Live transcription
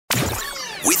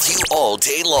with you all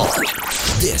day long.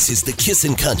 This is the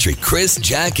Kissin' Country Chris,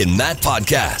 Jack, and Matt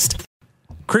podcast.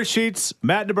 Chris Sheets,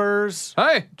 Matt DeBurs.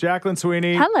 Hi. Jacqueline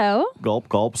Sweeney. Hello. Gulp,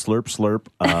 gulp, slurp,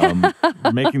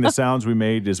 slurp. Making the sounds we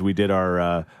made as we did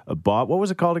our bob. What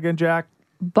was it called again, Jack?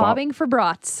 Bobbing for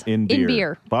brats. In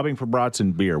beer. Bobbing for brats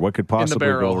in beer. What could possibly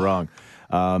go wrong?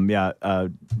 Matt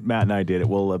and I did it.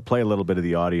 We'll play a little bit of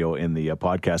the audio in the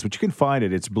podcast, but you can find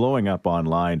it. It's blowing up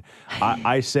online.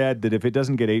 I said that if it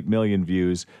doesn't get 8 million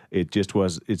views, it's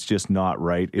just not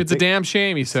right. It's a damn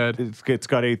shame, he said. It's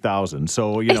got 8,000.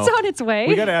 So, it's on its way.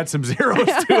 We got to add some zeros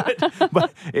to it.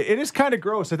 But it is kind of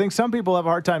gross. I think some people have a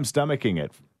hard time stomaching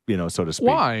it, so to speak.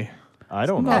 Why? I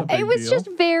don't know. It was just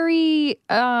very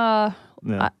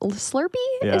slurpy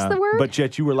is the word. But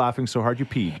yet you were laughing so hard you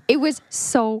peed. It was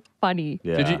so funny.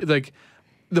 Yeah. Did you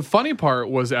the funny part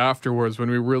was afterwards when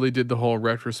we really did the whole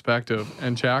retrospective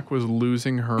and Jack was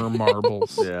losing her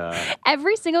marbles. Yeah.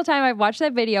 Every single time I've watched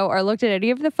that video or looked at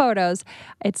any of the photos,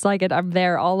 it's like I'm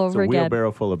there all over again. It's a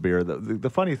wheelbarrow full of beer. The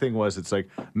funny thing was, it's like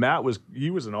he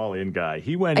was an all-in guy.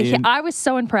 He went in. I was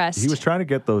so impressed. He was trying to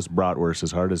get those bratwursts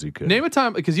as hard as he could. Name a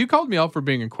time, because you called me out for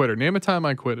being a quitter. Name a time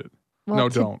I quitted. Well,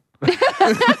 don't.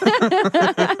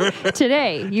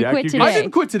 Today. You Jack, quit you today. I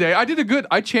didn't quit today.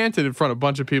 I chanted in front of a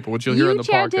bunch of people, which you'll hear in the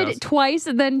podcast. You chanted twice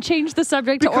and then changed the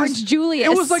subject to Orange Julius.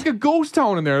 It was like a ghost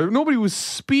town in there. Nobody was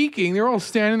speaking. They were all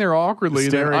standing there awkwardly.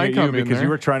 Staring and then at you because you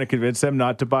were trying to convince them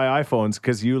not to buy iPhones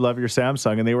because you love your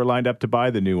Samsung and they were lined up to buy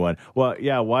the new one. Well,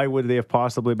 yeah, why would they have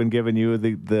possibly been giving you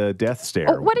the death stare?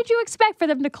 Oh, what did you expect, for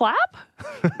them to clap?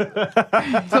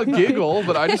 It's a giggle,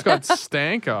 but I just got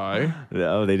stank eye.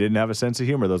 No, they didn't have a sense of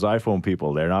humor. Those iPhone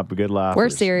people, they're not good laughers. We're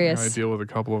serious. I deal with a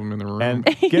couple of them in the room. And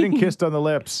getting kissed on the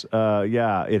lips, it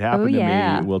happened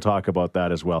to me. We'll talk about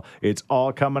that as well. It's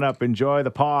all coming up. Enjoy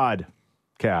the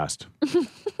podcast.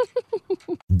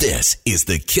 This is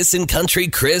the Kissin' Country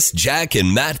Chris, Jack,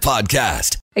 and Matt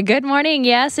podcast. Good morning.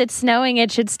 Yes, it's snowing. It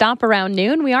should stop around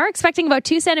noon. We are expecting about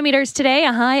 2 centimeters today,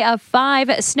 a high of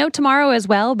 5. Snow tomorrow as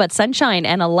well, but sunshine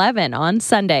and 11 on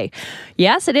Sunday.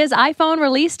 Yes, it is iPhone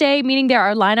release day, meaning there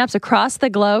are lineups across the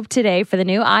globe today for the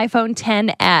new iPhone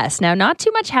XS. Now, not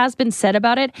too much has been said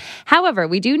about it. However,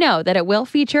 we do know that it will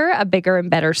feature a bigger and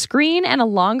better screen and a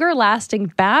longer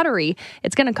lasting battery.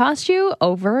 It's going to cost you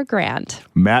over $1,000.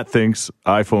 Matt thinks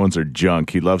iPhones are junk.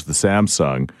 He loves the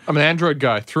Samsung. I'm an Android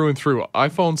guy through and through.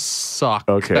 iPhones suck.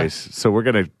 Okay, so we're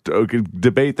going to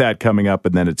debate that coming up,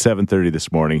 and then at 7:30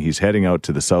 this morning, he's heading out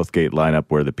to the Southgate lineup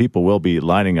where the people will be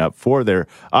lining up for their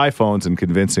iPhones and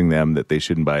convincing them that they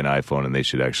shouldn't buy an iPhone and they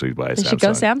should actually buy a Samsung. They should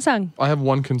go Samsung. I have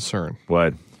one concern.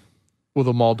 What? Will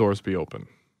the mall doors be open?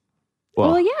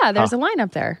 Well, yeah, there's a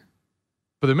lineup there.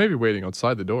 But they may be waiting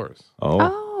outside the doors.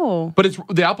 Oh. But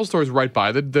the Apple Store is right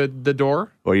by the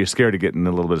door. Or are you scared of getting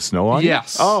a little bit of snow on you?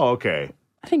 Yes. Oh, okay.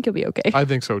 I think you'll be okay. I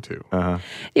think so too.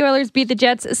 The Oilers beat the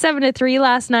Jets 7-3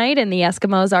 last night, and the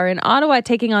Eskimos are in Ottawa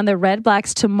taking on the Red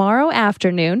Blacks tomorrow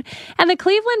afternoon. And the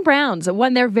Cleveland Browns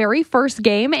won their very first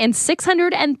game in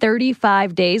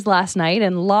 635 days last night,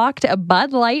 and locked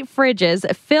Bud Light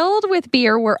fridges filled with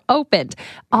beer were opened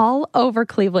all over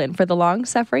Cleveland for the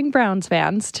long-suffering Browns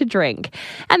fans to drink.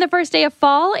 And the first day of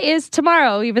fall is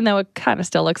tomorrow, even though it kind of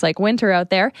still looks like winter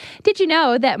out there. Did you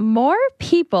know that more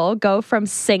people go from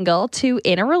single to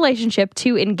in a relationship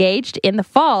to engaged in the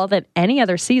fall than any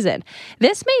other season?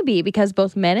 This may be because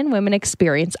both men and women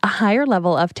experience a higher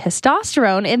level of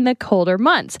testosterone in the colder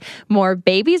months. More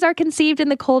babies are conceived in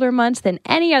the colder months than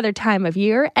any other time of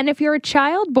year. And if you're a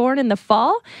child born in the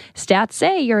fall, stats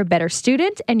say you're a better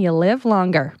student and you live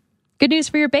longer. Good news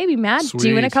for your baby, Matt. Sweet.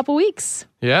 Due in a couple weeks.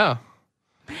 Yeah.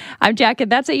 I'm Jack,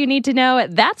 and that's what you need to know.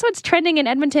 That's what's trending in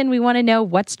Edmonton. We want to know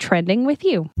what's trending with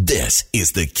you. This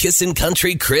is the Kissin'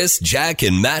 Country Chris, Jack,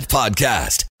 and Matt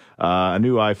podcast. A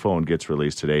new iPhone gets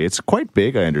released today. It's quite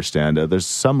big, I understand. There's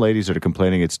some ladies that are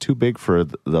complaining it's too big for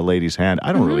the lady's hand.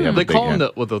 I don't really have a They big call hand.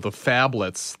 them the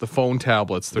phablets, the phone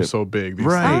tablets. They're so big. These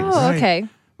Right. things. Oh, okay.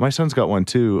 My son's got one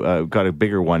too, got a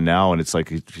bigger one now, and it's like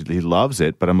he loves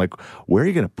it. But I'm like, where are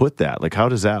you going to put that? Like, how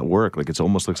does that work? Like, it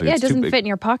almost looks like Yeah, it's it too doesn't big. fit in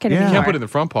your pocket Yeah. anymore. You can't put it in the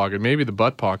front pocket, maybe the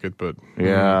butt pocket, but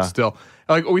Yeah. still.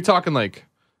 Like, are we talking like,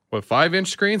 what, 5-inch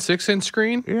screen, 6-inch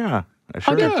screen? Yeah,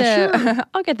 sure.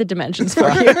 I'll get the dimensions for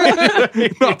you.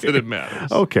 Not that it matters.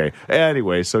 Okay.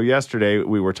 Anyway, so yesterday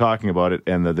we were talking about it,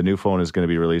 and the new phone is going to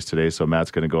be released today. So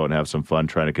Matt's going to go out and have some fun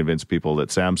trying to convince people that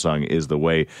Samsung is the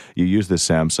way. You use this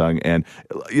Samsung, and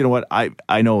you know what?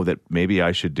 I know that maybe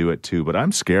I should do it too, but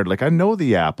I'm scared. Like, I know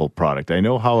the Apple product. I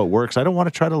know how it works. I don't want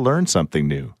to try to learn something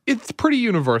new. It's pretty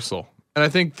universal. And I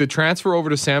think the transfer over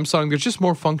to Samsung, there's just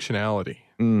more functionality.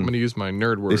 I'm going to use my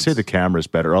nerd words. They say the camera's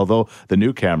better, although the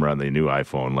new camera on the new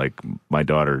iPhone, like my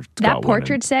daughter got That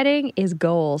portrait setting is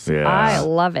goals. Yeah. I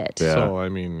love it. Yeah. So, I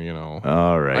mean,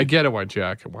 All right. I get it why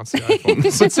Jack wants the iPhone.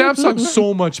 But Samsung's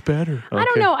so much better. I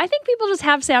don't know. I think people just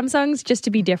have Samsungs just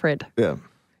to be different. Yeah.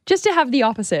 Just to have the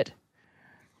opposite.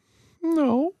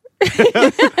 No.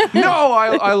 No,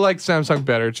 I like Samsung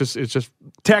better. It's just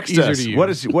Text easier us. to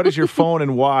use. What is your phone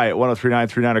and why at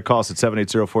 103939 or call us at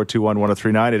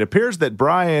 780-421-1039. It appears that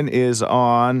Brian is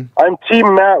on. I'm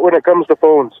Team Matt when it comes to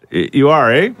phones. You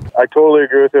are, eh? I totally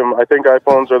agree with him. I think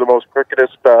iPhones are the most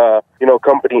crookedest,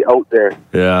 company out there.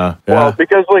 Yeah. Well,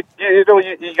 because you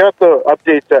got the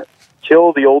updates that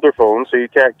kill the older phones, so you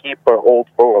can't keep an old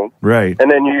phone. Right.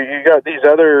 And then you got these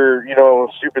other,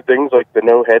 stupid things like the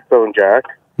no headphone jack.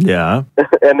 Yeah.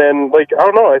 And then, I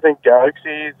don't know, I think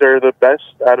Galaxies are the best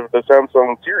out of the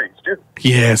Samsung series, too.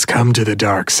 Yes, come to the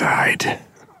dark side.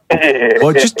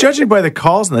 Well, just judging by the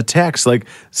calls and the texts,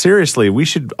 seriously, we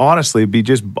should honestly be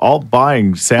just all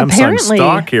buying Samsung Apparently.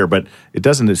 stock here, but it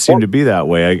doesn't seem to be that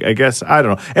way. I guess, I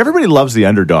don't know. Everybody loves the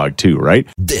underdog too, right?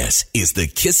 This is the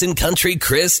Kissin' Country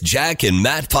Chris, Jack, and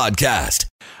Matt podcast.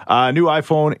 New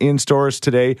iPhone in stores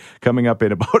today. Coming up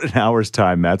in about an hour's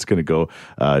time, Matt's going to go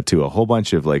to a whole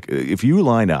bunch of if you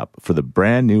line up for the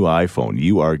brand new iPhone,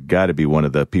 you are got to be one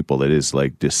of the people that is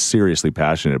just seriously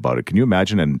passionate about it. Can you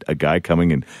imagine a guy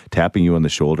coming and tapping you on the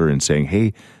shoulder and saying,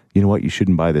 "Hey, you know what? You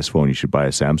shouldn't buy this phone. You should buy a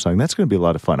Samsung." That's going to be a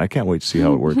lot of fun. I can't wait to see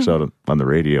how it works out on the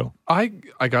radio. I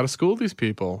got to school these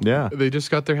people. Yeah. They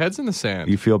just got their heads in the sand.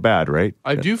 You feel bad, right?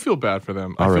 I do feel bad for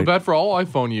them. All I feel right. bad for all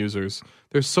iPhone users.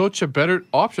 There's such a better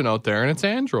option out there, and it's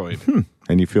Android.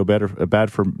 And you feel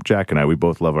bad for Jack and I. We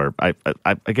both love our. I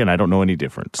don't know any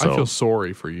different. So I feel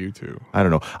sorry for you two. I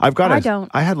don't know. I don't.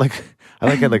 I had a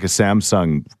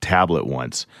Samsung tablet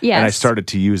once, Yes. and I started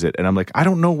to use it, and I'm like, I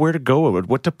don't know where to go,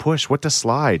 what to push, what to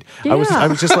slide. I was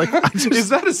just like, Is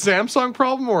that a Samsung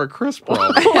problem or a Chris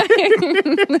problem?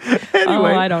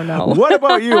 anyway. I don't know. What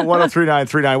about you?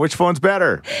 103939. Which phone's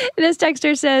better? This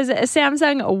texter says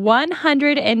Samsung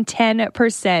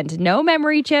 110%. No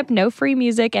memory chip, no free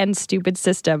music, and stupid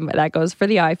system. That goes for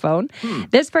the iPhone.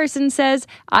 This person says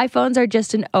iPhones are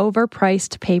just an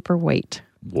overpriced paperweight.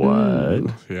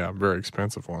 What? Yeah, very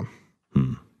expensive one.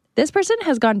 This person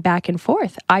has gone back and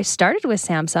forth. I started with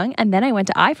Samsung and then I went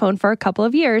to iPhone for a couple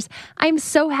of years. I'm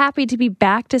so happy to be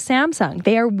back to Samsung.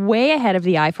 They are way ahead of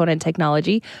the iPhone in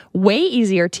technology, way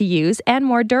easier to use, and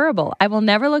more durable. I will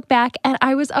never look back, and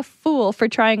I was a fool for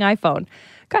trying iPhone.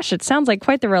 Gosh, it sounds like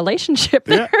quite the relationship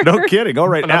there. Yeah, no kidding. All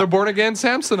right. Another born-again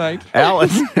Samsonite.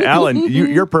 Alan,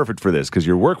 you're perfect for this because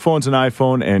your work phone's an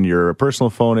iPhone and your personal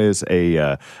phone is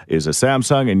a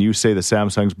Samsung, and you say the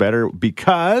Samsung's better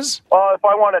because. Well, if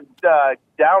I want to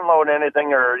download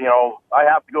anything or, I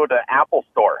have to go to Apple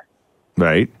Store.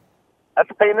 Right. That's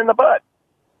a pain in the butt.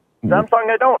 Samsung,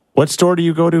 I don't. What store do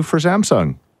you go to for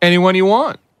Samsung? Anyone you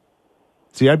want.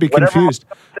 See, I'd be Whatever confused.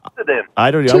 I'm interested in.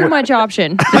 I don't know. Too much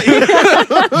option.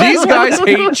 These guys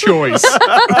hate choice.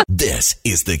 This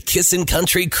is the Kissin'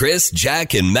 Country Chris,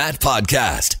 Jack, and Matt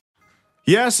podcast.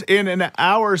 Yes, in an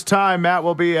hour's time, Matt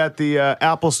will be at the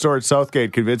Apple store at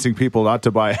Southgate convincing people not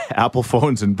to buy Apple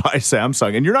phones and buy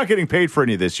Samsung. And you're not getting paid for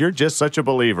any of this. You're just such a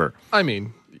believer. I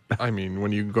mean,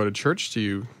 when you go to church, do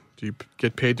you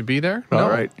get paid to be there? All No.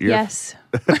 right. Yes.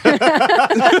 I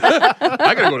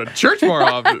gotta go to church more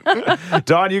often.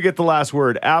 Don, you get the last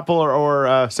word. Apple or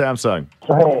Samsung?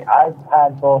 So, hey, I've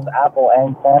had both Apple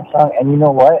and Samsung, and you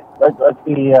know what? Let's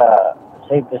be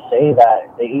safe to say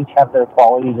that they each have their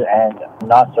qualities and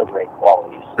not so great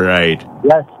qualities. Right.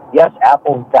 Yes,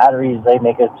 Apple's batteries, they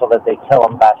make it so that they kill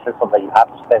them faster so that you have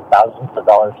to spend thousands of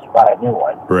dollars to buy a new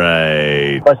one.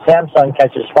 Right. But Samsung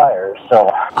catches fire, so...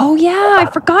 Oh, yeah. I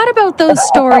forgot about those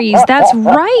stories. That's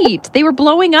right. They were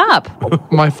blowing up.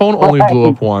 My phone only blew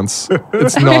up once.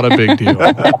 It's not a big deal.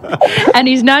 And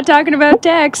he's not talking about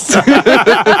text.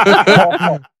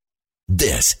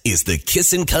 This is the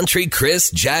Kissin' Country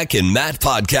Chris, Jack, and Matt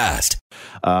podcast.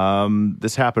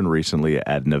 This happened recently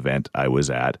at an event I was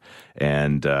at,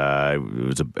 and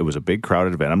it was a big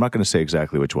crowded event. I'm not going to say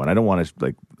exactly which one. I don't want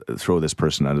to throw this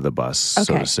person under the bus,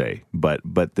 so to say. But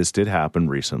this did happen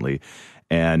recently,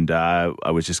 and I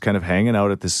was just kind of hanging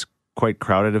out at this quite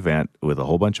crowded event with a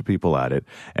whole bunch of people at it,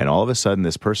 and all of a sudden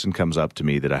this person comes up to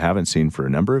me that I haven't seen for a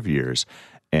number of years,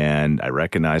 and I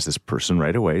recognize this person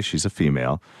right away. She's a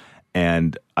female.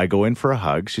 And I go in for a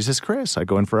hug. She says, "Chris," I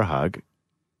go in for a hug.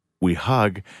 We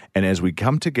hug, and as we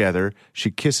come together,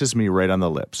 she kisses me right on the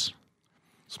lips.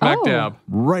 Smack Oh. dab.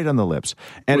 Right on the lips.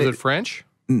 And Was it French?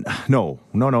 No.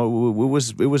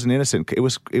 It was an innocent. It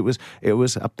was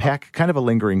a peck, kind of a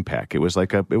lingering peck. It was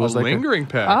like a lingering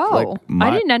peck. Oh, I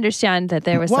didn't understand that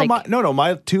there was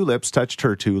my two lips touched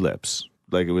her two lips.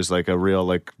 Like it was like a real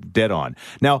like dead on.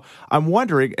 Now I'm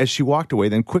wondering as she walked away.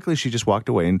 Then quickly she just walked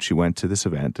away and she went to this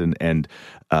event and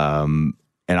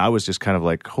I was just kind of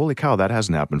like, holy cow, that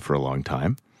hasn't happened for a long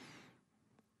time.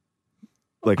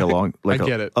 Like a long, I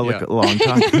get it. Like a long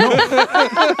time. No,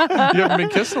 You haven't been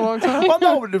kissed in a long time? well,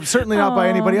 no, certainly not by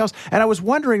anybody else. And I was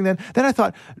wondering then I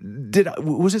thought,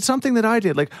 was it something that I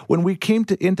did? Like when we came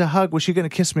into hug, was she going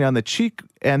to kiss me on the cheek?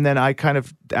 And then I kind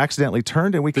of accidentally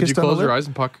turned and we kissed on the lip. Did you close your eyes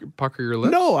and pucker your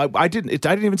lips? No, I didn't.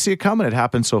 I didn't even see it coming. It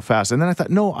happened so fast. And then I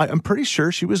thought, no, I'm pretty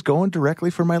sure she was going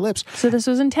directly for my lips. So this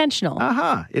was intentional.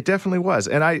 It definitely was.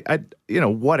 And I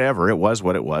whatever, it was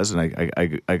what it was. And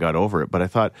I got over it. But I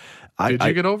thought, Did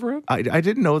you get over it? I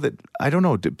didn't know that. I don't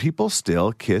know. Do people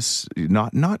still kiss?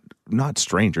 Not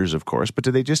strangers, of course, but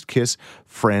do they just kiss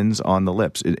friends on the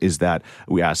lips? Is that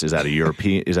we asked? Is that a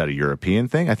European? Is that a European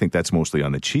thing? I think that's mostly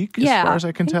on the cheek, as far as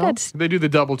I can tell. They do the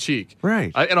double cheek,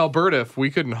 right? In Alberta, if we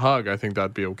couldn't hug, I think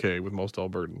that'd be okay with most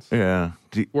Albertans. Yeah,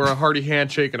 we're a hearty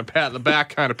handshake and a pat in the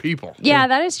back kind of people. Yeah,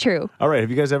 that is true. All right, have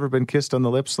you guys ever been kissed on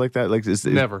the lips like that? Like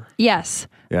never. Yes.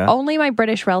 Yeah. Only my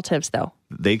British relatives, though.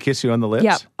 They kiss you on the lips?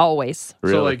 Yep, always.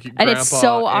 Really? So like grandpa, and it's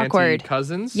so auntie, awkward.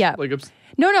 cousins? Yeah. Like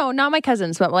No, not my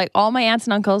cousins, but like all my aunts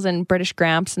and uncles and British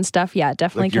gramps and stuff. Yeah,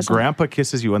 definitely. Like your grandpa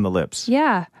kisses you on the lips.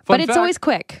 Yeah, Fun but it's fact, always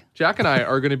quick. Jack and I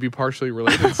are going to be partially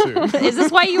related soon. Is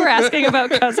this why you were asking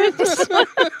about cousins?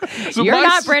 So You're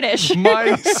not British.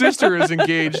 My sister is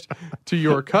engaged to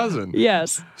your cousin.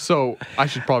 Yes. So I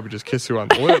should probably just kiss you on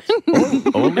the lips.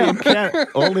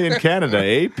 Only in Canada,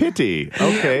 eh? Pity.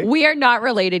 Okay. We are not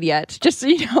related yet, just so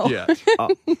you know. Yeah.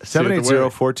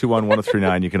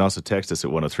 780-421-1039. You can also text us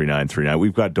at 103939.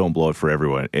 We've got Don't Blow It for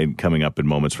everyone and coming up in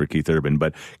moments for Keith Urban.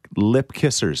 But lip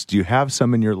kissers, do you have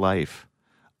some in your life?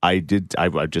 I did. I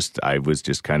was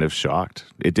just kind of shocked.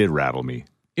 It did rattle me.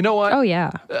 You know what? Oh,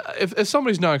 yeah. If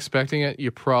somebody's not expecting it,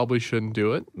 you probably shouldn't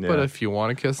do it. Yeah. But if you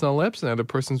want a kiss on the lips and the other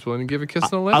person's willing to give a kiss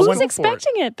on the lips, Who's go for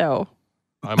expecting it, though?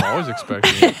 I'm always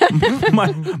expecting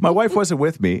it. my wife wasn't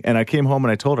with me, and I came home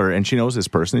and I told her, and she knows this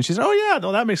person, and she said, "Oh yeah,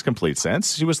 no, that makes complete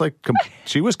sense." She was like,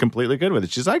 she was completely good with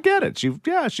it. She's, I get it.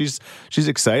 She's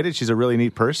excited. She's a really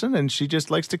neat person, and she just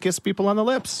likes to kiss people on the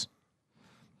lips.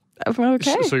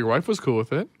 Okay. So your wife was cool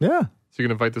with it? Yeah. So you're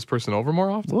going to invite this person over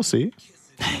more often? We'll see.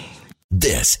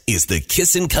 This is the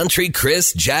Kissin' Country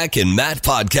Chris, Jack, and Matt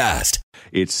podcast.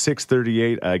 It's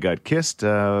 6:38. I got kissed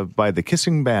by the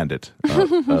Kissing Bandit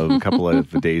a couple of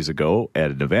days ago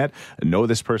at an event. I know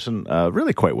this person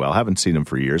really quite well. Haven't seen him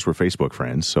for years. We're Facebook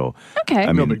friends, so okay, I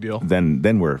mean, no big deal. Then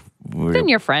we're then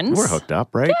you're friends. We're hooked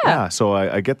up, right? Yeah. So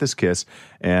I get this kiss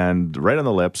and right on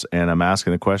the lips, and I'm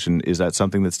asking the question: is that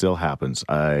something that still happens?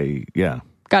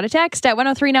 Got a text at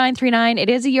 103939. It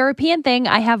is a European thing.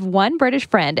 I have one British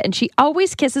friend, and she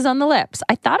always kisses on the lips.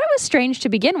 I thought it was strange to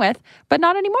begin with, but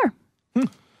not anymore.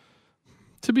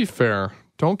 To be fair,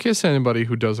 don't kiss anybody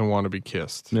who doesn't want to be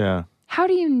kissed. Yeah. How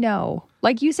do you know?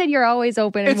 Like you said, you're always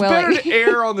open and It's willing. better to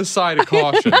err on the side of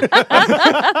caution.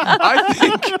 I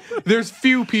think there's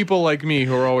few people like me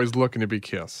who are always looking to be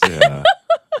kissed. Yeah.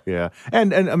 Yeah.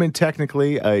 And I mean,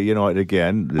 technically,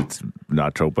 again, it's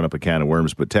not to open up a can of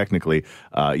worms, but technically,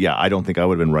 I don't think I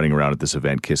would have been running around at this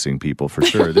event kissing people for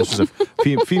sure. This was a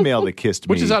female that kissed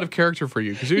me. Which is out of character for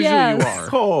you, because usually Yes. you are.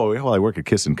 Oh, well, I work at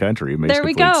Kissin' Country. It makes There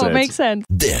we complete go. sense. Makes sense.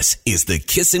 This is the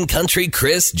Kissin' Country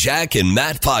Chris, Jack, and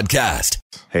Matt podcast.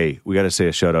 Hey, we got to say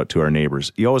a shout out to our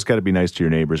neighbors. You always got to be nice to your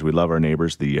neighbors. We love our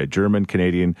neighbors. The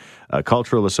German-Canadian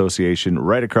Cultural Association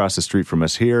right across the street from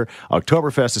us here.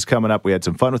 Oktoberfest is coming up. We had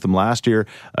some fun with them last year,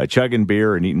 chugging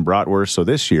beer and eating bratwurst. So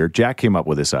this year, Jack came up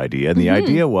with this idea, and the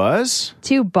idea was...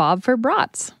 To Bob for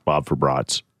brats. Bob for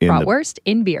brats. Bratwurst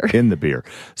in beer. In the beer.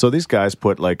 So these guys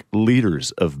put like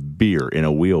liters of beer in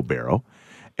a wheelbarrow.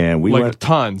 And we went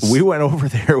tons. We went over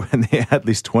there when they had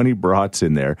these 20 brats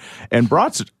in there. And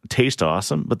brats taste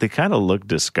awesome, but they kind of look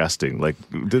disgusting. Like,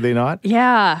 do they not?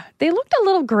 Yeah. They looked a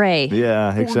little gray.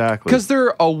 Yeah, exactly. Because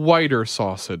they're a whiter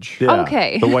sausage. Yeah.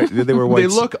 Okay. They were white. They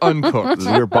look uncooked.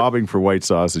 We were bobbing for white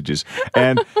sausages.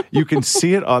 And you can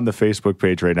see it on the Facebook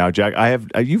page right now, Jack.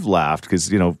 You've laughed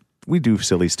because, we do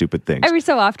silly, stupid things. Every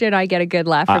so often, I get a good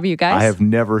laugh from you guys. I have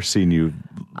never seen you.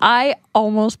 I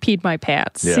almost peed my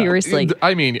pants. Yeah. Seriously.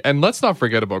 I mean, and let's not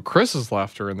forget about Chris's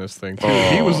laughter in this thing, too.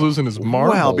 He was losing his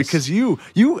marbles. Well, because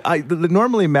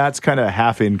normally Matt's kind of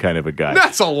half in kind of a guy.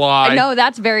 That's a lie. No,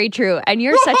 that's very true. And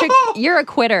you're you're a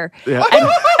quitter. Yeah.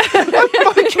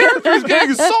 My character is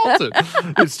getting assaulted.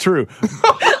 It's true.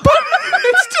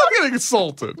 It's still getting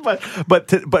assaulted.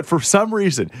 But for some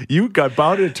reason, you got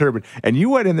bound in a turban, and you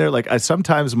went in there like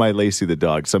sometimes my Lacey the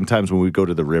dog. Sometimes when we go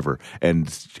to the river,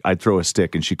 and I'd throw a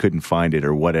stick and she couldn't find it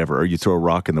or whatever, or you throw a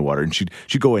rock in the water, and she'd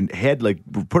go and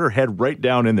put her head right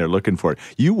down in there looking for it.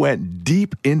 You went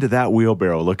deep into that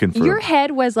wheelbarrow looking for Your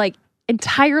head was like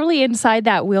entirely inside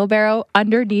that wheelbarrow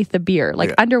underneath the beer,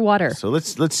 like underwater. So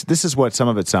let's this is what some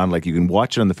of it sound like. You can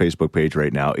watch it on the Facebook page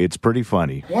right now. It's pretty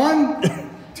funny. 1,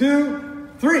 2,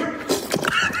 3. All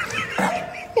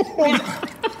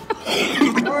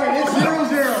right, it's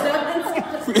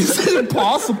 0-0. Is it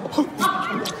impossible?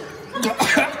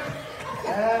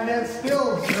 And it's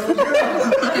still 0-0.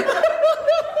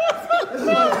 This is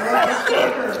the last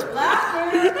quarter. Last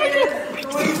quarter is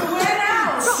going to win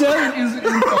out. 7 is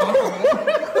impossible.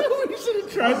 We should have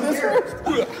tried this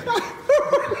one.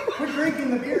 Quit drinking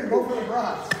the beer and go for the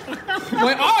brats.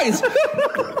 My eyes.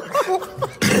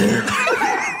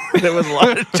 There was a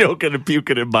lot of choking and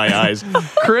puking in my eyes.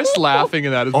 Chris laughing at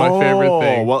that is my favorite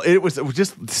thing. Well, it was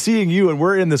just seeing you, and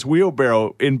we're in this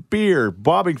wheelbarrow in beer,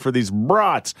 bobbing for these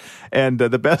brats. And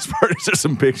the best part is there's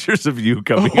some pictures of you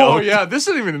coming out. Oh, yeah. This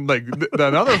isn't even like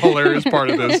another hilarious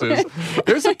part of this is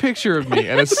there's a picture of me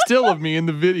and a still of me in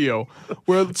the video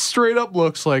where it straight up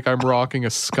looks like I'm rocking a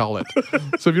skullet.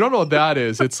 So if you don't know what that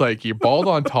is, it's like you're bald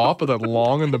on top and then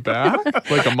long in the back,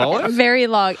 like a mullet. Very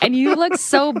long. And you look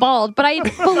so bald, but I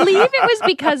believe it was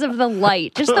because of the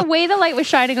light. Just the way the light was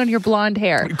shining on your blonde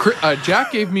hair.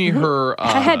 Jack gave me her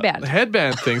a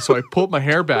headband thing, so I pulled my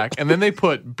hair back, and then they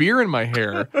put beer in my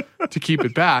hair to keep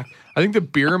it back. I think the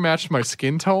beer matched my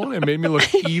skin tone and made me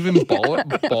look even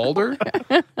balder.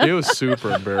 It was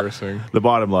super embarrassing. The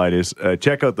bottom line is,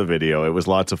 check out the video. It was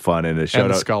lots of fun, and a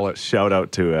shout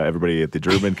out to everybody at the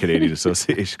German Canadian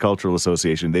Cultural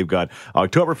Association. They've got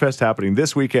Oktoberfest happening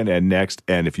this weekend and next,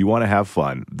 and if you want to have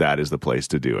fun, that is the place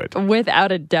to do it.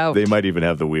 Without a doubt. They might even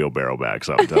have the wheelbarrow back,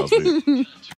 something tells me.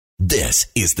 This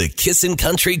is the Kissin'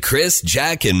 Country Chris,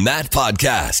 Jack, and Matt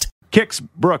podcast. Kix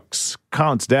Brooks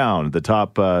counts down the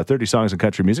top 30 songs in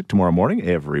country music tomorrow morning,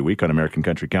 every week on American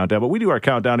Country Countdown. But we do our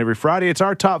countdown every Friday. It's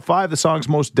our top 5, the songs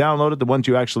most downloaded, the ones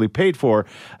you actually paid for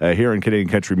here in Canadian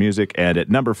country music. And at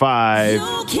number 5,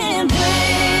 she's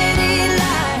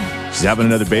having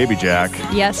another baby, Jack.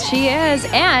 Yes, she is.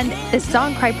 And this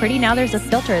song, Cry Pretty, now there's a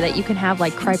filter that you can have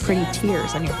like Cry Pretty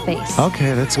tears on your face.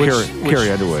 Okay, that's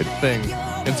Carrie Underwood. Thing.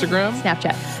 Instagram?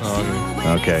 Snapchat.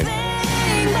 Oh, okay.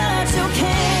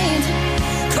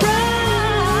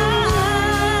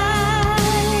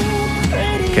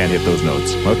 Can't hit those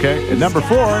notes. Okay. At number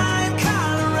 4.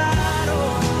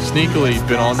 Sneakily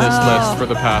been on this list for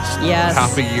the past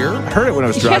half a year. I heard it when I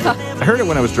was driving. I heard it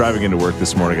when I was driving into work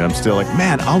this morning, and I'm still like,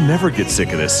 man, I'll never get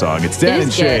sick of this song. It's Dan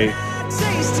and Shay.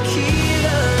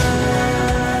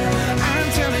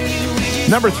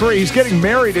 Number 3, he's getting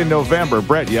married in November.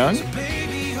 Brett Young.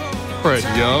 Brett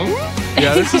Young?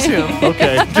 Yeah, this is him.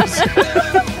 Okay.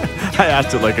 I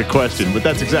asked it like a question, but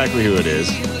that's exactly who it is.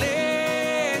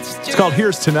 It's called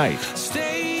Here's Tonight.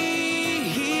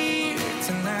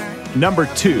 Number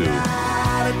 2.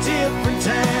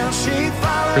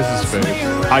 Chris's face.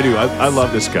 I do. I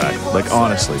love this guy. Like,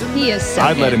 honestly. He is so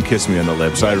I'd good. let him kiss me on the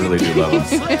lips. I really do love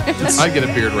him. I'd get a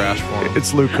beard rash for him.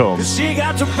 It's Luke Combs. I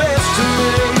don't know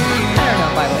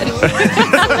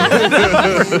if I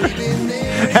would.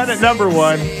 And at number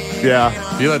 1, yeah.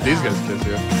 You let these guys kiss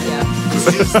you.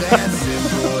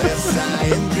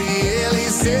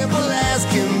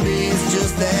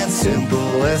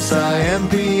 Simple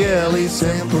S-I-M-P-L-E,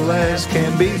 simple as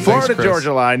can be. Florida, Chris.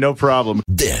 Georgia line, no problem.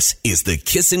 This is the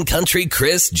Kissin' Country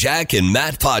Chris, Jack, and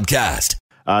Matt podcast.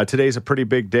 Today's a pretty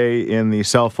big day in the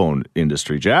cell phone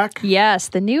industry, Jack. Yes,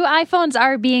 the new iPhones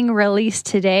are being released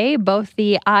today. Both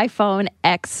the iPhone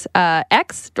X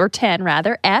or 10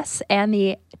 rather, S, and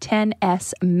the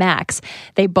 10s Max.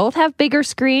 They both have bigger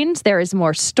screens. There is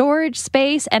more storage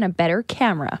space and a better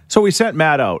camera. So we sent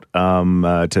Matt out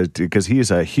because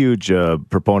he's a huge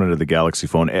proponent of the Galaxy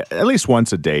phone. At least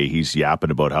once a day, he's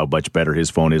yapping about how much better his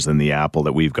phone is than the Apple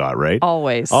that we've got, right?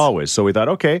 Always. So we thought,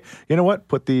 okay, you know what?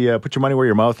 Put your money where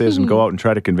your mouth is and go out and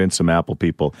try to convince some Apple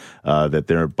people that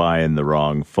they're buying the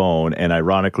wrong phone. And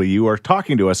ironically, you are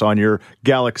talking to us on your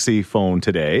Galaxy phone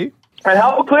today. And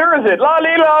how clear is it? La li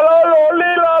la la la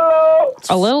li la la.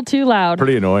 A little too loud.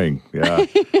 Pretty annoying, yeah.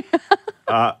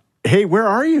 Hey, where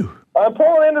are you? I'm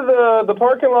pulling into the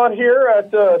parking lot here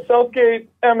at Southgate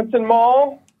Edmonton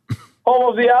Mall, home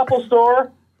of the Apple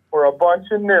Store, where a bunch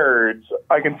of nerds,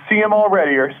 I can see them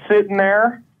already, are sitting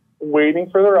there waiting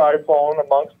for their iPhone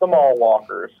amongst the mall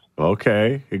walkers.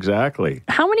 Okay, exactly.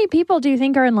 How many people do you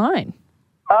think are in line?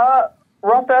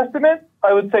 Rough estimate,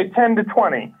 I would say 10 to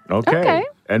 20. Okay.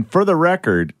 And for the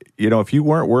record, if you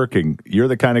weren't working, you're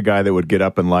the kind of guy that would get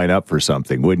up and line up for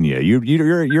something, wouldn't you?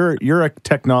 You're a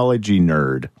technology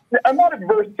nerd. I'm not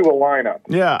adverse to a lineup.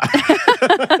 Yeah.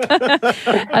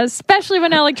 Especially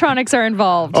when electronics are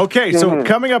involved. Okay, so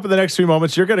coming up in the next few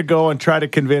moments, you're going to go and try to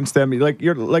convince them.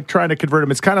 You're like trying to convert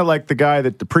them. It's kind of like the guy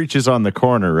that preaches on the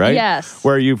corner, right? Yes.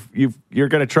 Where you're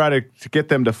going to try to get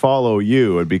them to follow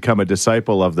you and become a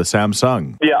disciple of the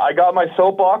Samsung. Yeah, I got my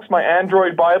soapbox, my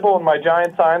Android Bible, and my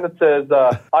giant sign that says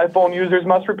iPhone users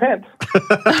must repent.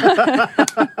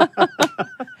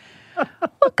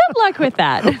 Well, good luck with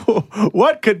that.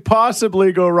 What could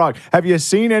possibly go wrong? Have you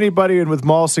seen anybody with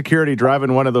mall security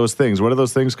driving one of those things? What are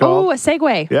those things called? Oh, a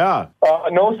Segway. Yeah.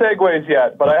 No Segways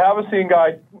yet, but I haven't seen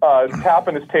guy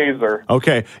tapping his taser.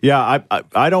 Okay. Yeah,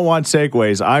 I don't want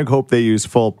Segways. I hope they use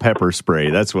full pepper spray.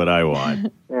 That's what I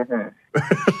want.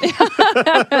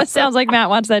 Sounds like Matt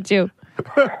wants that too.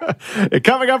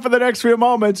 Coming up for the next few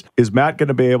moments, is Matt going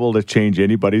to be able to change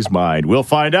anybody's mind? We'll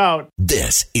find out.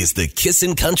 This is the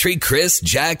Kissin' Country Chris,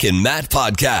 Jack, and Matt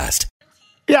podcast.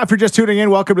 Yeah, if you're just tuning in,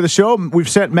 welcome to the show. We've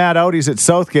sent Matt out. He's at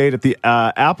Southgate at the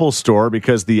Apple store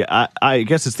because I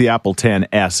guess it's the Apple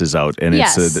 10s is out, and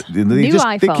yes. It's New they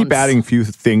iPhones. keep adding a few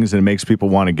things, and it makes people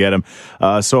want to get them.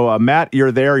 So Matt,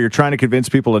 you're there. You're trying to convince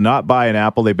people to not buy an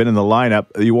Apple. They've been in the lineup.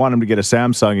 You want them to get a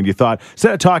Samsung, and you thought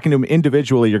instead of talking to them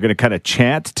individually, you're going to kind of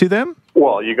chant to them.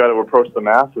 Well, you got to approach the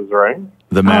masses, right?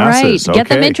 The masses. All right, get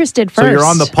them okay. interested first. So you're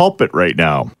on the pulpit right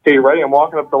now. Okay, you ready? I'm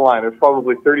walking up the line. There's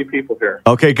probably 30 people here.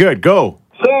 Okay, good. Go.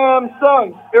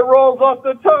 Samsung, it rolls off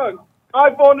the tongue.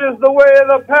 iPhone is the way of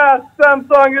the past.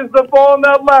 Samsung is the phone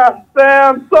that lasts.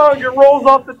 Samsung, it rolls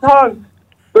off the tongue.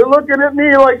 They're looking at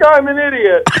me like I'm an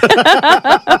idiot.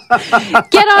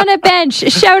 Get on a bench.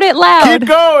 Shout it loud. Keep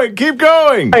going. Keep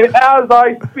going. And as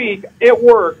I speak, it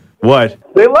works. What?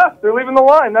 They left. They're leaving the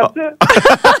line. That's it.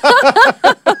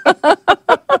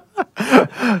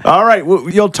 All right. Well,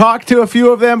 you'll talk to a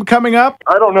few of them coming up?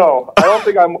 I don't know. I don't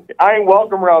think I ain't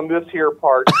welcome around this here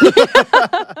part.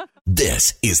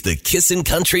 This is the Kissin'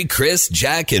 Country Chris,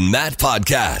 Jack, and Matt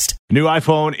podcast. New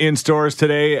iPhone in stores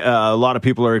today. A lot of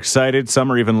people are excited. Some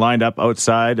are even lined up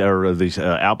outside or the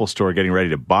Apple store getting ready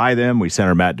to buy them. We sent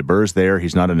our Matt DeBurs there.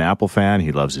 He's not an Apple fan.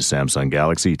 He loves his Samsung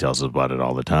Galaxy. He tells us about it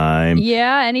all the time.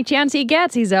 Yeah, any chance he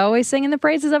gets, he's always singing the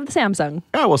praises of the Samsung.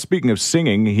 Yeah, well, speaking of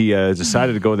singing, he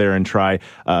decided to go there and try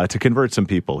to convert some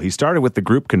people. He started with the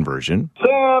group conversion.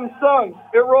 Samsung,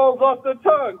 it rolls off the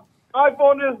tongue.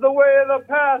 iPhone is the way of the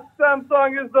past.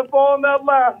 Samsung is the phone that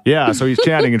lasts. Yeah, so he's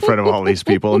chanting in front of all these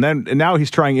people. And now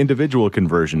he's trying individual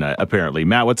conversion, apparently.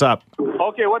 Matt, what's up?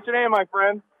 Okay, what's your name, my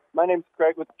friend? My name's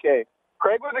Craig with a K.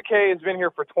 Craig with a K has been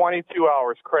here for 22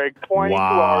 hours, Craig. 22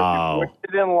 hours. You've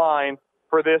waited in line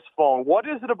for this phone. What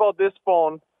is it about this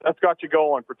phone that's got you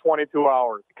going for 22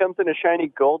 hours? It comes in a shiny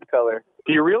gold color.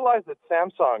 Do you realize that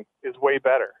Samsung is way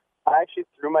better? I actually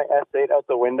threw my S8 out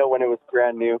the window when it was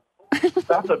brand new.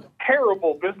 That's a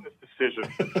terrible business decision.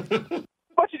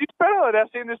 But you spent on that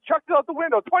S8 and just chucked it out the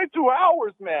window. 22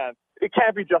 hours, man. It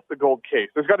can't be just the gold case.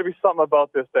 There's got to be something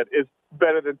about this that is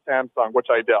better than Samsung, which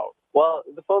I doubt. Well,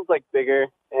 the phone's bigger,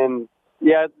 and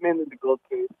yeah, it's mainly the gold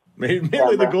case.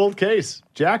 Mainly the gold case.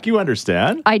 Jack, you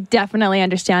understand? I definitely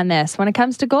understand this. When it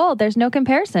comes to gold, there's no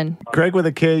comparison. Craig with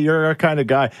a K, you're our kind of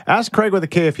guy. Ask Craig with a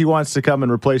K if he wants to come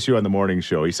and replace you on the morning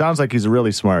show. He sounds like he's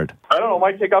really smart. I don't know. It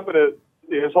might take up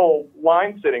his whole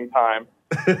line sitting time.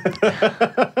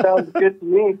 Sounds good to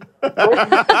me.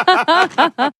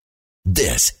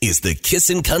 This is the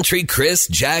Kissin' Country Chris,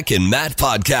 Jack, and Matt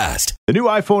podcast. The new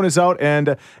iPhone is out,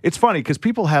 and it's funny because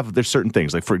people there's certain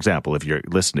things. Like, for example, if you're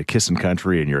listening to Kissin'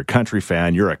 Country and you're a country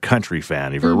fan, you're a country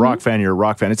fan. If you're a rock fan, you're a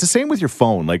rock fan. It's the same with your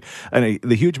phone. The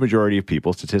huge majority of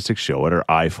people, statistics show it, are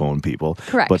iPhone people.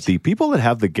 Correct. But the people that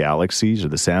have the Galaxies or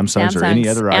the Samsungs or any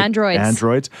other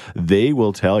Androids, they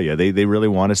will tell you. They really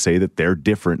want to say that they're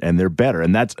different and they're better,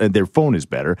 and their phone is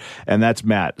better, and that's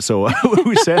Matt. So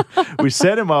we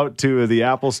sent him out to the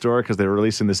Apple store because they're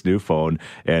releasing this new phone,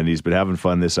 and he's been having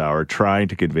fun this hour trying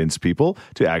to convince people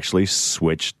to actually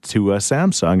switch to a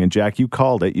Samsung. And Jack, you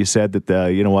called it. You said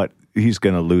that, you know what? He's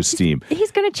going to lose steam. He's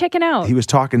going to chicken out. He was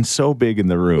talking so big in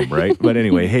the room, right? But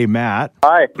anyway, hey, Matt.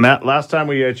 Hi. Matt, last time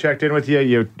we checked in with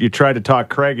you, you tried to talk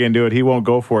Craig into it. He won't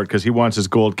go for it because he wants his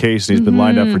gold case, and he's been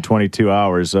lined up for 22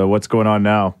 hours. What's going on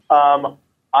now?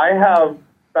 I have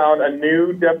found a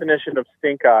new definition of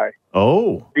stink eye.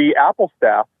 Oh. The Apple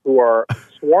staff, who are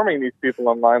swarming these people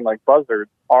online like buzzards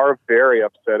are very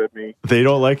upset at me. They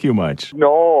don't like you much.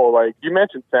 No, like you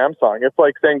mentioned Samsung. It's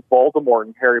like saying Voldemort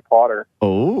in Harry Potter.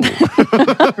 Oh.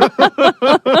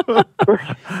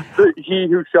 He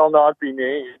who shall not be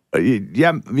named.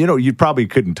 Yeah, you probably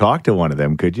couldn't talk to one of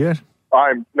them, could you?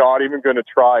 I'm not even going to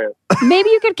try it. Maybe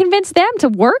you could convince them to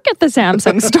work at the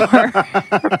Samsung store.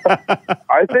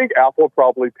 I think Apple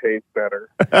probably pays better.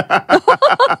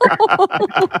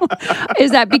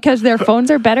 Is that because their phones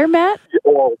are better, Matt?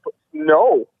 Well,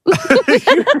 no.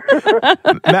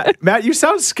 Matt, you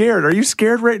sound scared. Are you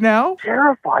scared right now?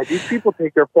 Terrified. These people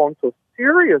take their phones so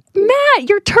seriously. Matt,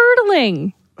 you're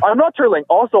turtling. I'm not turtling.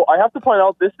 Also, I have to point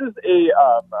out this is a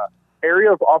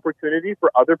area of opportunity for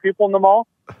other people in the mall.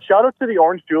 Shout out to the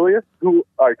Orange Julius who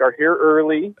are here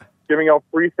early, giving out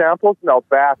free samples. Now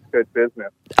that's good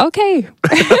business. Okay.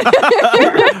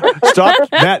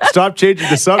 Stop changing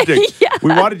the subject. Yeah. We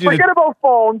wanted you Forget about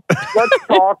phones. Let's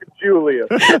talk Julius.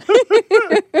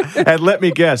 And let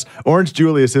me guess, Orange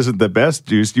Julius isn't the best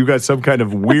juice. You got some kind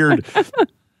of weird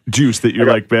juice that you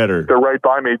like better. They're right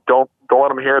by me. Don't let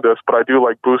them hear this, but I do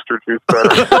like Booster Juice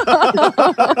better.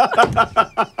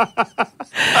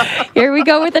 Here we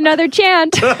go with another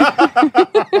chant.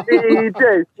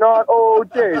 BJ's, not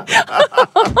OJ's.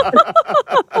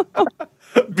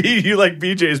 You like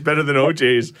BJ's better than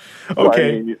OJ's.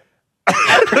 Okay.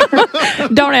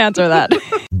 Don't answer that.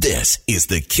 This is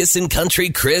the Kissin' Country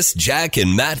Chris, Jack,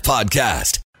 and Matt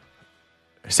podcast.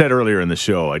 I said earlier in the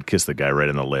show I'd kiss the guy right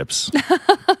in the lips.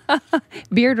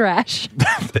 Beard rash.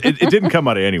 It didn't come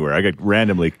out of anywhere. I got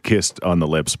randomly kissed on the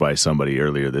lips by somebody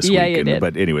earlier this week. Yeah, you did.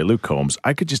 But anyway, Luke Combs,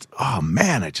 I just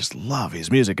love his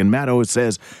music. And Matt always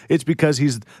says it's because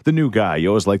he's the new guy. You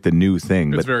always like the new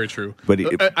thing. It's very true. But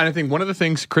and I think one of the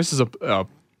things, Chris is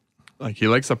he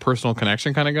likes a personal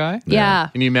connection kind of guy. Yeah.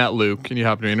 And you met Luke, and you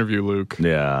happen to interview Luke.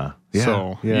 Yeah.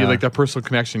 So you like that personal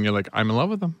connection. You're like, I'm in love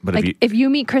with him. But Like, if you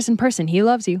meet Chris in person, he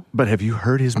loves you. But have you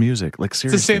heard his music? Like,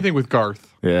 seriously. It's the same thing with Garth.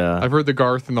 Yeah. I've heard the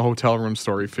Garth in the hotel room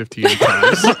story 58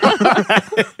 times.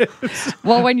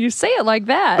 Well, when you say it like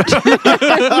that.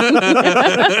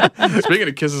 Speaking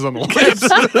of kisses on the lips.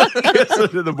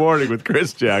 Kisses in the morning with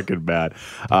Chris, Jack, and Matt.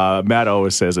 Matt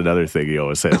always says another thing he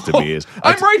always says to me is,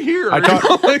 I'm right here.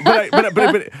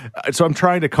 So I'm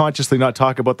trying to consciously not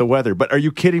talk about the weather, but are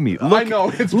you kidding me? Look, I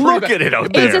know. Look at it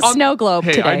out there. It's a snow globe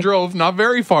Hey, today. I drove not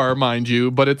very far, mind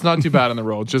you, but it's not too bad on the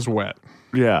road. Just wet.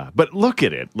 Yeah, but look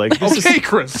at it. Like, this Okay,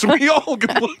 Chris, we all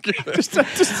can look at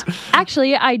it.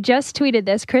 Actually, I just tweeted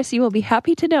this. Chris, you will be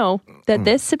happy to know that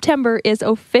this September is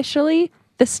officially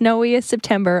the snowiest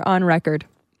September on record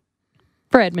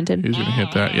for Edmonton. Who's going to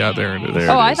hit that? Yeah, there it is.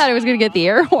 There. I thought I was going to get the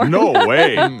air horn. No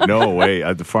way. No way.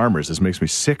 The farmers, this makes me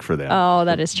sick for them. Oh,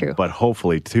 that is true. But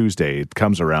hopefully Tuesday it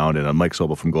comes around, and I'm Mike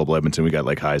Sobel from Global Edmonton. We got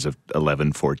like highs of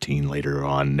 11, 14 later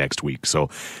on next week. So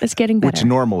It's getting better. Which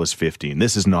normal is 15.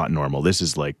 This is not normal. This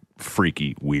is like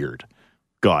freaky weird.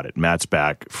 Got it. Matt's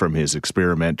back from his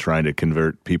experiment trying to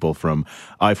convert people from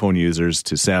iPhone users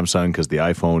to Samsung because the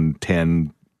iPhone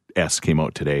XS came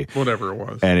out today. Whatever it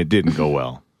was. And it didn't go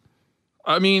well.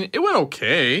 I mean, it went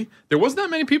okay. There wasn't that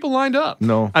many people lined up.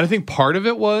 No. And I think part of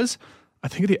it was, I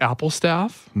think the Apple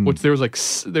staff, which there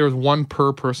was one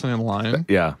per person in line.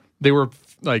 Yeah. They were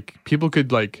like, people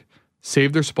could like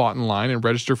save their spot in line and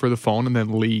register for the phone and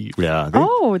then leave. Yeah.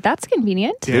 Oh, that's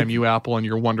convenient. Damn you, Apple, and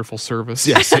your wonderful service.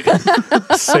 Yeah,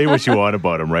 say what you want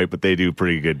about them, right? But they do a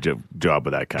pretty good job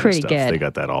with that kind Pretty of stuff. good. They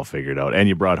got that all figured out. And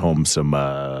you brought home some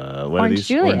Orange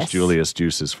Julius. Orange Julius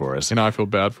juices for us. And I feel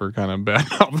bad for kind of bad.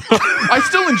 I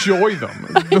still enjoy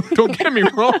them. Don't get me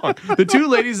wrong. The two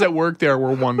ladies that worked there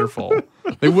were wonderful.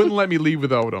 They wouldn't let me leave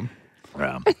without them.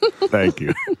 Thank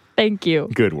you. Thank you.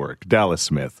 Good work. Dallas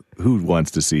Smith, who wants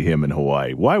to see him in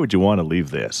Hawaii? Why would you want to leave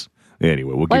this?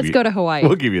 Anyway, Let's go to Hawaii.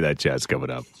 We'll give you that chance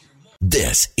coming up.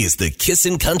 This is the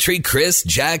Kissin' Country Chris,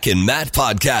 Jack, and Matt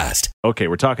podcast. Okay,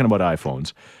 we're talking about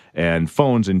iPhones and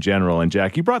phones in general. And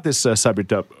Jack, you brought this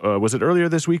subject up. Was it earlier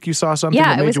this week you saw something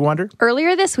that made you wonder?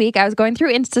 Earlier this week, I was going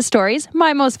through Insta stories,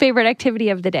 my most favorite activity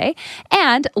of the day,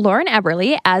 and Lauren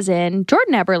Eberle, as in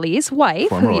Jordan Eberle's wife,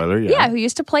 Former Oiler, who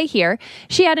used to play here,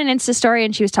 she had an Insta story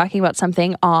and she was talking about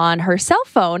something on her cell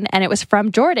phone, and it was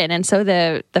from Jordan. And so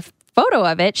the photo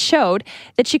of it showed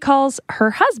that she calls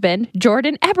her husband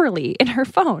Jordan Eberle in her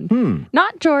phone.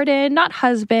 Not Jordan, not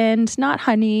husband, not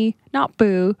honey, not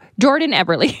boo. Jordan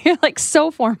Eberle. Like,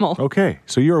 so formal. Okay,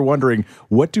 so you were wondering,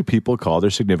 what do people call their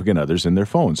significant others in their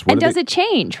phones? What And does it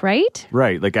change, right?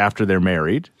 Right, like after they're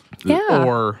married Yeah.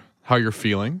 Or how you're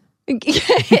feeling.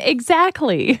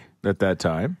 Exactly. at that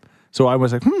time. So I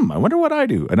was like, I wonder what I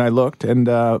do. And I looked, and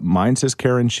mine says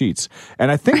Karen Sheets.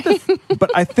 And I think, but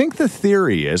I think the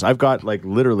theory is I've got like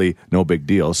literally no big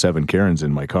deal, 7 Karens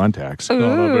in my contacts. Not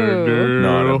a big deal.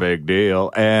 Not a big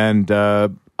deal. And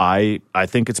I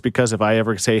think it's because if I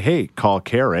ever say, hey, call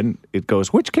Karen, it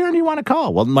goes, which Karen do you want to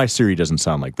call? Well, my Siri doesn't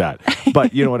sound like that.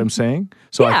 But you know what I'm saying?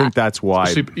 So I think that's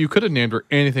why. See, you could have named her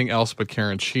anything else but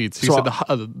Karen Sheets. You said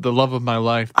the love of my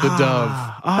life, the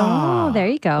dove. Oh, there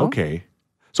you go. Okay.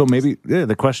 So maybe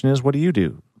the question is, what do you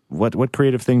do? What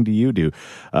creative thing do you do?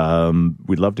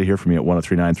 We'd love to hear from you at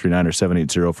 103939 or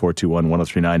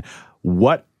 780-421-1039.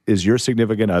 What is your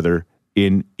significant other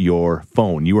in your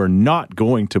phone? You are not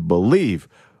going to believe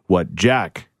what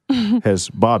Jack has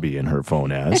Bobby in her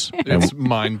phone as. It's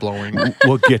mind-blowing.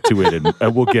 We'll get to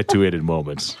it in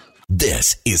moments.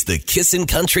 This is the Kissin'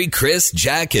 Country Chris,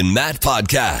 Jack, and Matt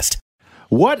podcast.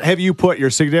 What have you put your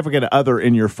significant other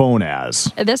in your phone as?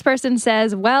 This person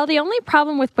says, well, the only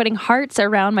problem with putting hearts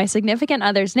around my significant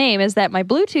other's name is that my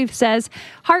Bluetooth says,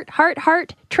 heart, heart,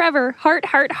 heart, Trevor, heart,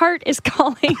 heart, heart is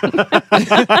calling.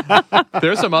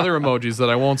 There's some other emojis that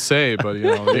I won't say, but you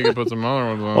can put some other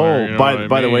ones on there,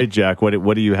 by the way, Jack, what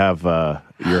do you have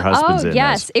your husband's in?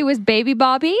 Yes, it was Baby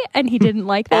Bobby, and he didn't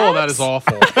like that. Oh, that is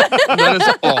awful. That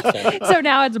is awful. So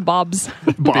now it's Bob's.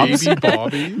 Baby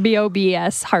Bobby?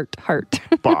 B-O-B-S, heart, heart.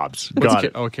 Bob's. Got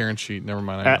it. Oh, Karen Sheet. Never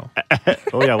mind, I know.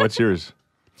 Oh, yeah, what's yours?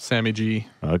 Sammy G.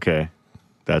 Okay.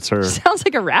 That's her. Sounds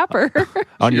like a rapper.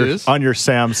 on your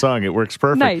Samsung, it works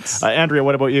perfect. Nice. Andrea,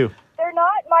 what about you? They're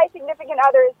not my significant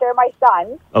others, they're my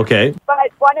sons. Okay. But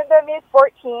one of them is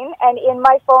 14, and in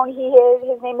my phone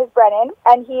his name is Brennan,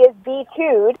 and he is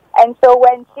B2'd. And so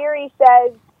when Siri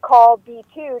says call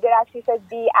B2'd, it actually says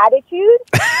B attitude,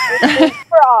 which is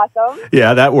super awesome.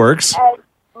 Yeah, that works. And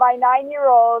my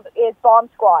 9-year-old is Bomb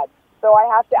Squad. So I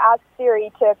have to ask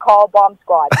Siri to call Bomb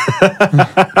Squad.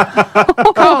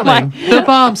 Calling the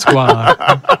Bomb Squad.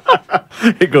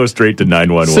 It goes straight to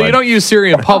 911. So you don't use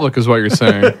Siri in public is what you're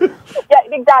saying. Yeah,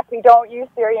 exactly. Don't use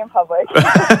Siri in public.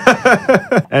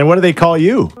 And what do they call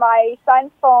you? My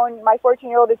son's phone, my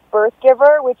 14-year-old is Birth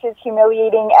Giver, which is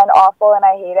humiliating and awful, and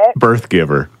I hate it. Birth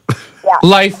giver. Yeah.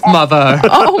 Life mother.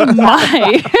 Oh,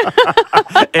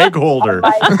 my. Egg holder.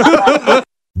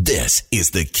 This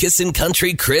is the Kissin'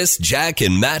 Country Chris, Jack,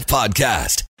 and Matt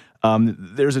podcast.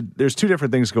 There's two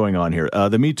different things going on here.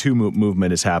 The Me Too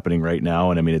movement is happening right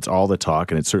now, and I mean it's all the talk,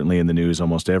 and it's certainly in the news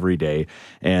almost every day.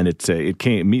 And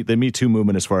the Me Too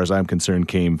movement, as far as I'm concerned,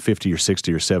 came 50 or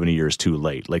 60 or 70 years too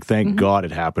late. Like, thank God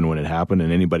it happened when it happened.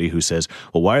 And anybody who says,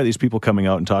 well, why are these people coming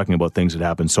out and talking about things that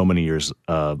happened so many years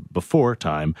before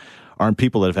time, aren't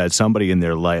people that have had somebody in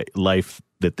their life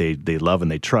that they love and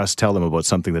they trust tell them about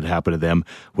something that happened to them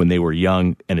when they were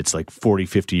young, and it's like 40,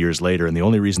 50 years later, and the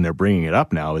only reason they're bringing it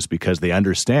up now is because they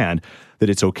understand that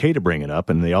it's okay to bring it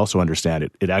up, and they also understand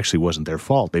it actually wasn't their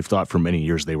fault. They've thought for many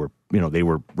years they were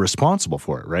responsible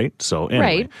for it, right? So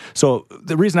anyway, Right. So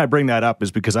the reason I bring that up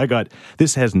is because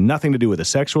this has nothing to do with a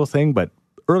sexual thing, but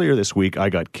earlier this week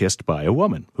I got kissed by a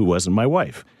woman who wasn't my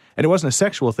wife. And it wasn't a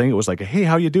sexual thing. It was like, hey,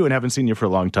 how you doing? Haven't seen you for a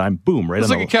long time. Boom, right on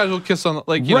the... It's like a casual kiss on,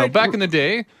 back in the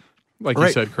day, like you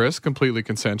said, Chris, completely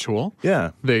consensual.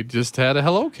 Yeah. They just had a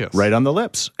hello kiss. Right on the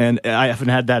lips. And I haven't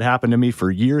had that happen to me for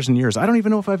years and years. I don't even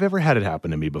know if I've ever had it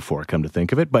happen to me before, come to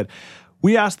think of it. But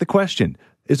we asked the question,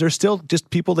 is there still just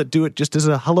people that do it just as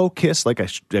a hello kiss? Like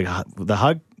the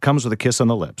hug comes with a kiss on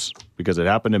the lips, because it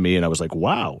happened to me and I was like,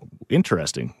 wow,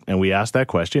 interesting. And we asked that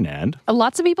question, and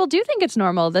Lots of people do think it's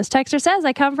normal. This texter says,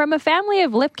 I come from a family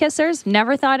of lip kissers,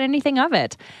 never thought anything of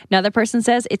it. Another person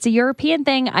says, it's a European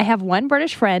thing. I have one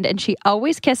British friend and she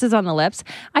always kisses on the lips.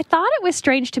 I thought it was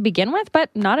strange to begin with, but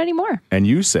not anymore. And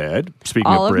you said,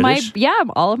 speaking of British...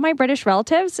 all of my British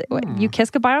relatives, you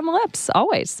kiss goodbye on the lips,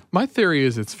 always. My theory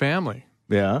is it's family.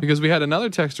 Yeah. Because we had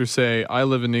another texter say, I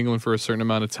live in England for a certain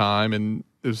amount of time, and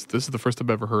this is the first I've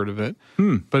ever heard of it.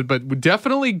 But we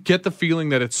definitely get the feeling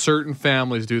that it's certain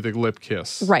families do the lip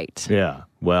kiss. Right. Yeah.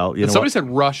 Well, you know somebody what? said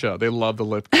Russia. They love the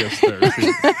lip kiss there,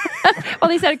 too. Well,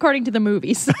 they said according to the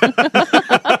movies. Did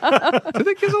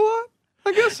they kiss a lot?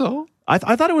 I guess so.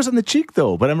 I thought it was on the cheek,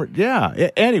 though. But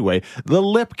anyway, the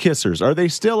lip kissers, are they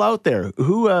still out there?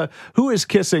 Who is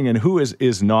kissing and who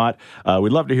is not?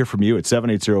 We'd love to hear from you at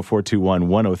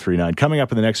 780-421-1039. Coming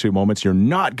up in the next few moments, you're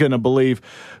not going to believe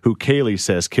who Kaylee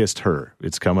says kissed her.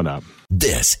 It's coming up.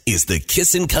 This is the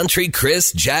Kissin' Country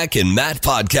Chris, Jack, and Matt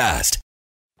podcast.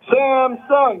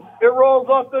 Samsung, it rolls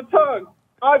off the tongue.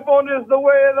 iPhone is the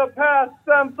way of the past.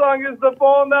 Samsung is the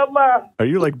phone that lasts. Are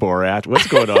you like Borat? What's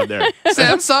going on there?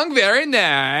 Samsung, very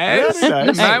nice. Very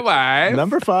nice. My wife.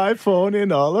 Number 5 phone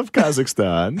in all of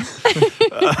Kazakhstan.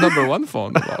 Number 1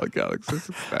 phone in all of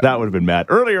Kazakhstan. That would have been Matt.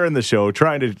 Earlier in the show,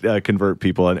 trying to convert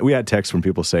people, and we had texts from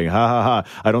people saying, ha, ha,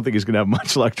 ha, I don't think he's going to have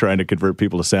much luck trying to convert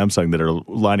people to Samsung that are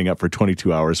lining up for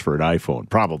 22 hours for an iPhone.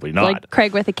 Probably not. Like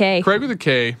Craig with a K. Craig with a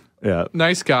K. Yeah.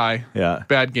 Nice guy. Yeah.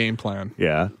 Bad game plan.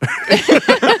 Yeah.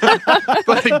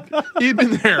 But he'd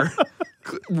been there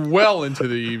well into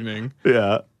the evening.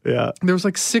 Yeah. Yeah. There was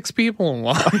like 6 people in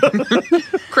line.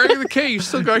 Craig with a K, you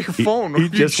still got your phone. He You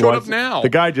just showed wants, up now. The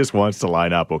guy just wants to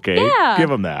line up, okay? Yeah. Give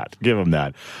him that. Give him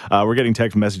that. We're getting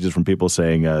text messages from people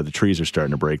saying the trees are starting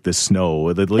to break. The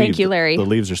snow, the leaves. Thank you, Larry. The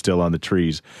leaves are still on the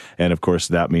trees. And of course,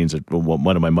 that means that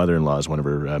one of my mother-in-law's, one of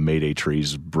her May Day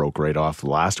trees broke right off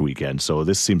last weekend. So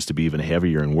this seems to be even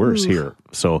heavier and worse here.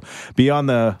 So be on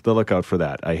the lookout for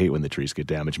that. I hate when the trees get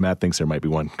damaged. Matt thinks there might be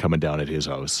one coming down at his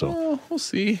house. So Well, we'll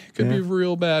see. Could be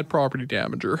real bad property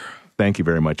damager. thank you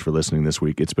very much for listening this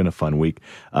week. It's been a fun week.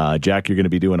 Jack, you're going to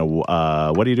be doing what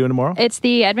are you doing tomorrow? It's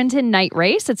the Edmonton Night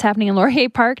Race. It's happening in Laurier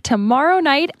Park tomorrow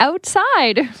night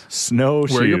outside.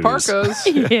 Snowshoes. Wear your parkas.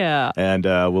 Yeah. And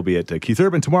we'll be at Keith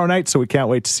Urban tomorrow night, so we can't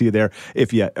wait to see you there.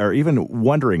 If you are even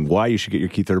wondering why you should get your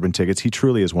Keith Urban tickets, he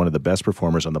truly is one of the best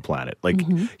performers on the planet. Like,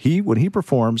 when he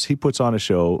performs, he puts on a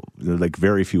show like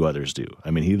very few others do.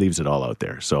 I mean, he leaves it all out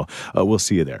there. So we'll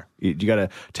see you there. You got a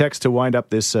text to wind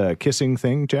up this kissing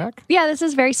thing, Jack? Yeah, this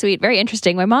is very sweet, very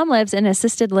interesting. My mom lives in an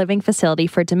assisted living facility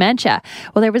for dementia.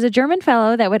 Well, there was a German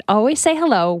fellow that would always say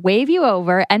hello, wave you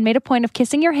over, and made a point of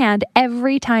kissing your hand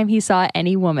every time he saw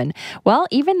any woman. Well,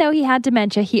 even though he had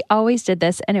dementia, he always did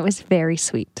this, and it was very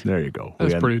sweet. There you go.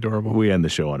 That's pretty adorable. We end the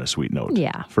show on a sweet note.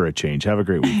 Yeah. For a change. Have a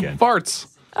great weekend. Farts.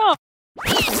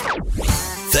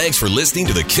 Thanks for listening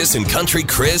to the Kissin' Country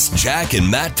Chris, Jack,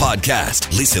 and Matt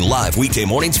podcast. Listen live weekday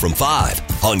mornings from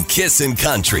 5 on Kissin'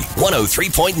 Country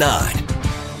 103.9.